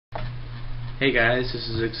Hey guys, this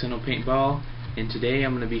is Xeno Paintball, and today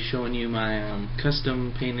I'm going to be showing you my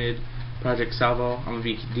custom painted project Salvo. I'm going to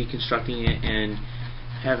be deconstructing it and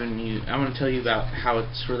I'm going to tell you about how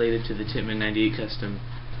it's related to the Tippmann 98 Custom.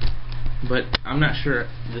 But I'm not sure,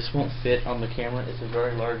 this won't fit on the camera. It's a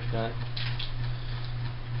very large gun.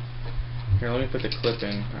 Here, let me put the clip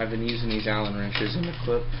in. I've been using these Allen wrenches in the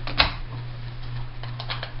clip.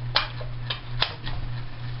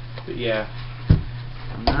 But yeah,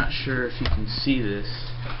 I'm not sure if you can see this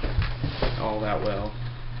all that well,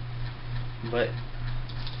 but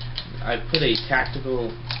I put a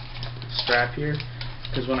tactical strap here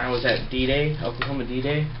because when I was at D-Day, Oklahoma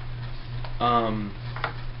D-Day,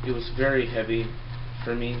 it was very heavy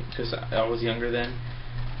for me because I was younger then.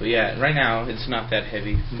 But yeah, right now it's not that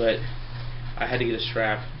heavy, but I had to get a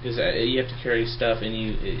strap because you have to carry stuff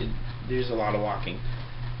and there's a lot of walking.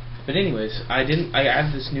 But anyways, I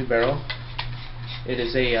added this new barrel. It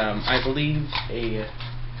is I believe a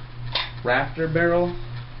Raptor barrel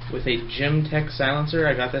with a Gemtech silencer.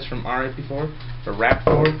 I got this from RIP4 or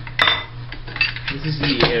Raptor. This is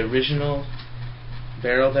the original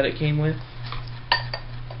barrel that it came with.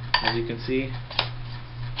 As you can see,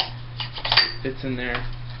 it fits in there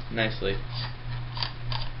nicely.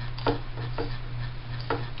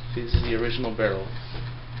 See, this is the original barrel.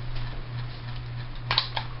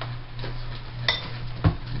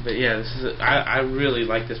 But yeah, this is I really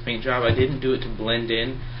like this paint job. I didn't do it to blend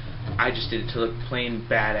in. I just did it to look plain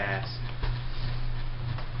badass.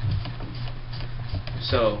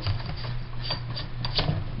 So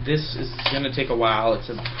this is going to take a while. It's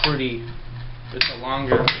a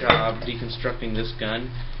longer job deconstructing this gun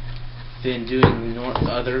than doing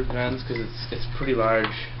other guns because it's pretty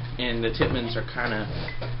large and the Tippmanns are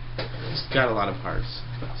it's got a lot of parts.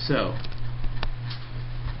 So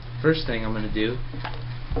first thing I'm going to do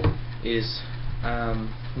is let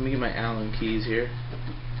me get my Allen keys here.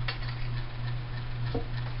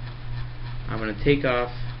 I'm going to take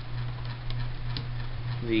off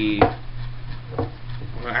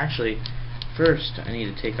well actually first I need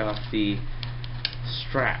to take off the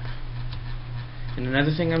strap. And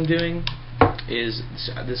another thing I'm doing is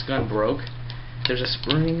this gun broke. There's a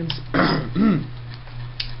spring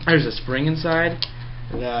there's a spring inside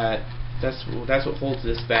that's what holds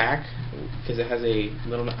this back because it has a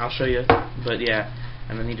little. I'll show you, but yeah,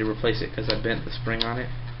 and I need to replace it because I bent the spring on it.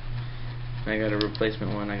 And I got a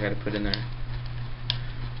replacement one I got to put in there.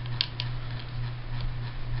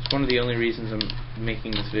 It's one of the only reasons I'm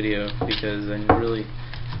making this video because I really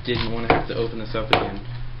didn't want to have to open this up again.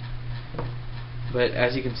 But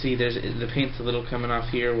as you can see, the paint's a little coming off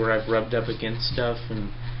here where I've rubbed up against stuff,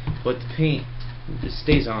 but the paint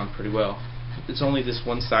stays on pretty well. It's only this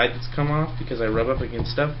one side that's come off because I rub up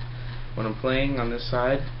against stuff when I'm playing on this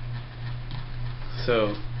side.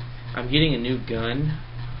 So I'm getting a new gun,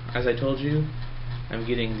 as I told you. I'm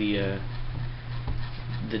getting the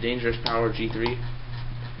Dangerous Power G3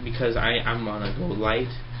 because I'm gonna go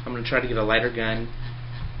light. I'm gonna try to get a lighter gun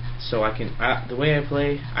so I can. The way I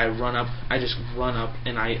play, I just run up,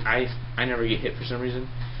 and I never get hit for some reason,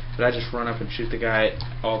 but I just run up and shoot the guy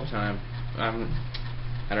all the time.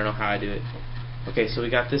 I don't know how I do it. Okay, so we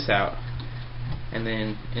got this out, and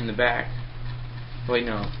then in the back, wait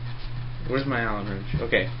no, where's my Allen wrench?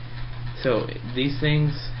 Okay, so these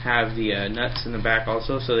things have the nuts in the back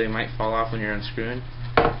also, so they might fall off when you're unscrewing.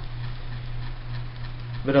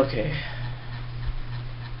 But okay,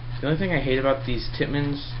 the only thing I hate about these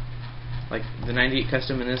Tippmanns, like the 98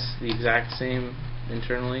 Custom and this, the exact same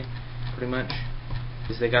internally, pretty much,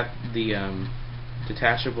 is they got the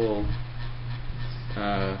detachable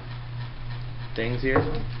things here,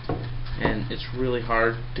 and it's really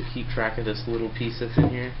hard to keep track of this little piece that's in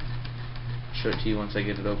here. I'll show it to you once I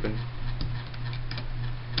get it open.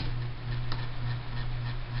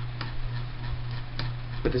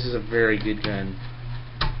 But this is a very good gun.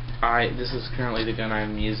 This is currently the gun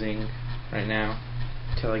I'm using right now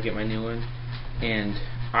until I get my new one, and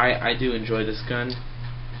I do enjoy this gun.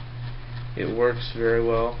 It works very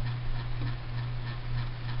well.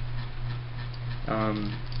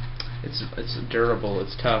 It's durable,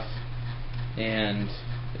 it's tough, and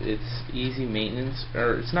it's easy maintenance,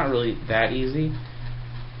 or it's not really that easy,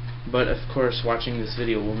 but of course watching this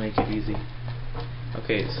video will make it easy.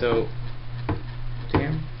 Okay, so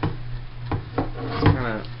damn, it's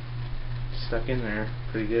kinda stuck in there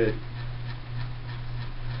pretty good.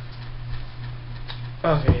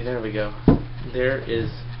 Okay, there we go. There is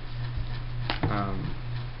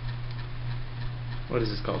what is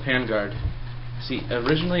this called? Handguard. See,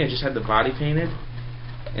 originally I just had the body painted,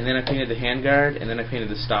 and then I painted the handguard, and then I painted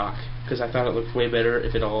the stock because I thought it looked way better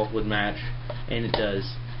if it all would match, and it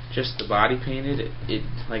does. just the body painted, it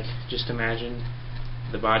like, just imagine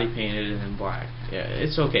the body painted and then black. Yeah,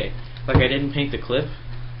 it's okay. Like, I didn't paint the clip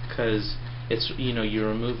because it's, you know, you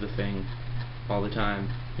remove the thing all the time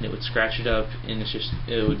and it would scratch it up and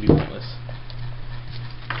it would be pointless.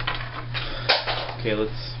 Okay,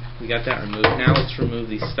 we got that removed. Now let's remove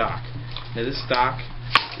the stock. Now this stock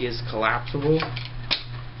is collapsible.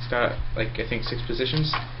 It's got, like, I think 6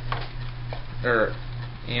 positions,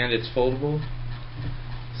 and it's foldable,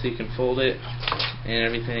 so you can fold it and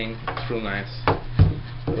everything. It's real nice.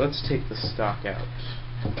 But let's take the stock out.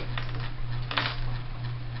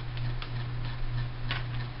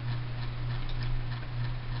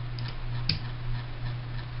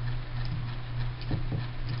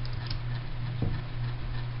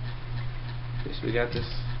 Okay, so we got this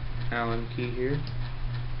Allen key here.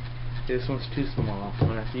 Okay, this one's too small. I'm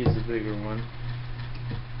gonna have to use the bigger one.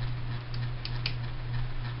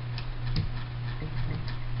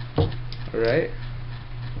 Alright,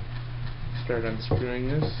 start unscrewing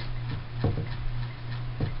this.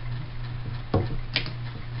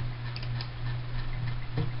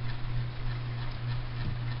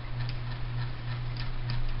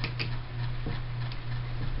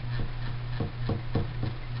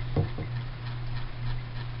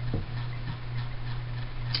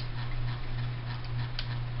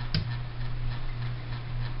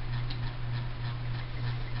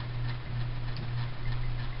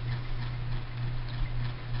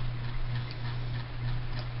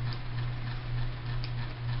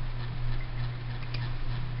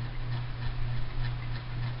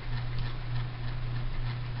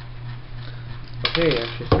 Okay,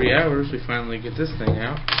 after 3 hours we finally get this thing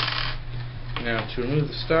out. Now to remove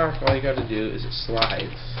the stock, all you got to do is it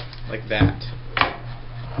slides like that.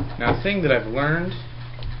 Now the thing that I've learned,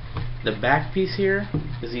 the back piece here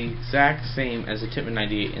is the exact same as the Tippmann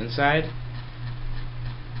 98 inside.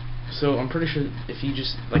 So I'm pretty sure if you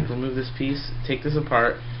just like remove this piece, take this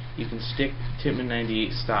apart, you can stick Tippmann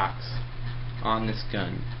 98 stocks on this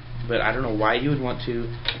gun. But I don't know why you would want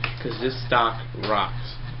to, because this stock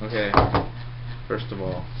rocks. Okay. First of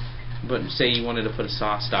all, but say you wanted to put a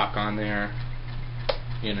SAW stock on there,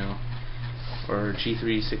 you know, or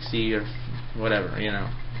G360 or whatever, you know,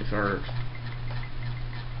 if or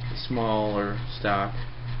small or stock.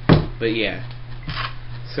 But yeah,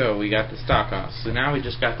 so we got the stock off. So now we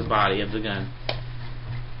just got the body of the gun.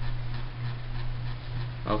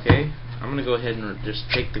 Okay, I'm gonna go ahead and just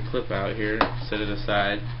take the clip out here, set it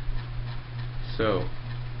aside. So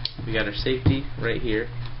we got our safety right here.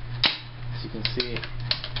 As you can see,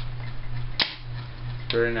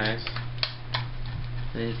 very nice.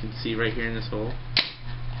 And then you can see right here in this hole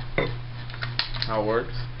how it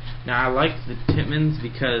works. Now I like the Tippmanns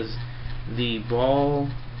because the ball,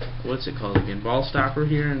 what's it called again? Ball stopper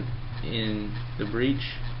here in the breech,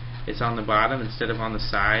 it's on the bottom instead of on the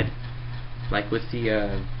side, like with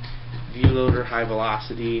the V-loader high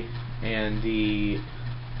velocity and the,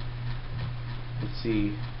 let's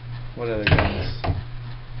see, what other guns?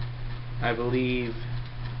 I believe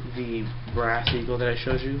the Brass Eagle that I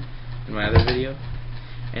showed you in my other video.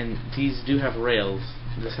 And these do have rails.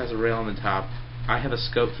 This has a rail on the top. I have a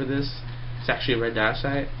scope for this. It's actually a red dot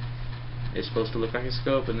sight. It's supposed to look like a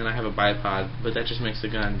scope, and then I have a bipod, but that just makes the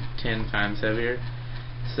gun 10 times heavier,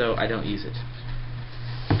 so I don't use it.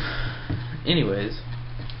 Anyways,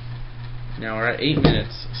 now we're at 8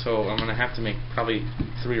 minutes, so I'm going to have to make probably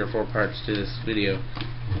 3 or 4 parts to this video.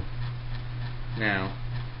 Now,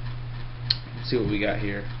 let's see what we got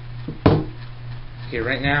here. Okay,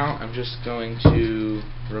 right now I'm just going to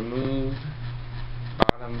remove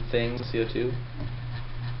bottom thing, CO2.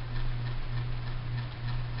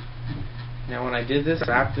 Now when I did this,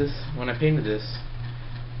 when I painted this,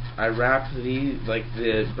 I wrapped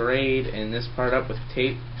the braid and this part up with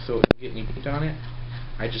tape so it didn't get any paint on it.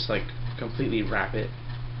 I just like completely wrap it.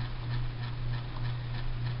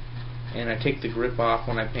 And I take the grip off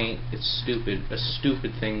when I paint. It's stupid, a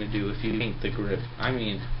stupid thing to do if you paint the grip. I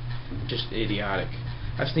mean, just idiotic.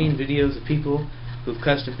 I've seen videos of people who've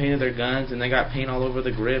custom painted their guns and they got paint all over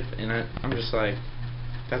the grip, and I'm just like,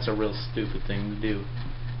 that's a real stupid thing to do.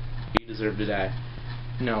 You deserve to die.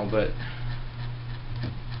 No, but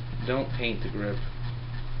don't paint the grip.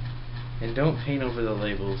 And don't paint over the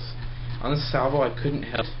labels. On the Salvo I couldn't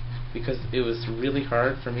help because it was really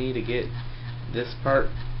hard for me to get this part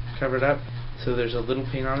covered up, so there's a little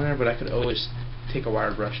paint on there, but I could always take a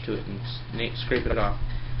wire brush to it and scrape it off.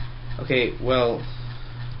 Okay, well,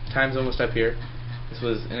 time's almost up here. This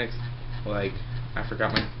was I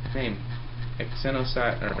forgot my name. Xeno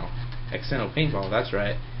Paintball, that's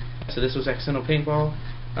right. So this was Xeno Paintball,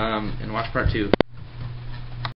 and watch part 2.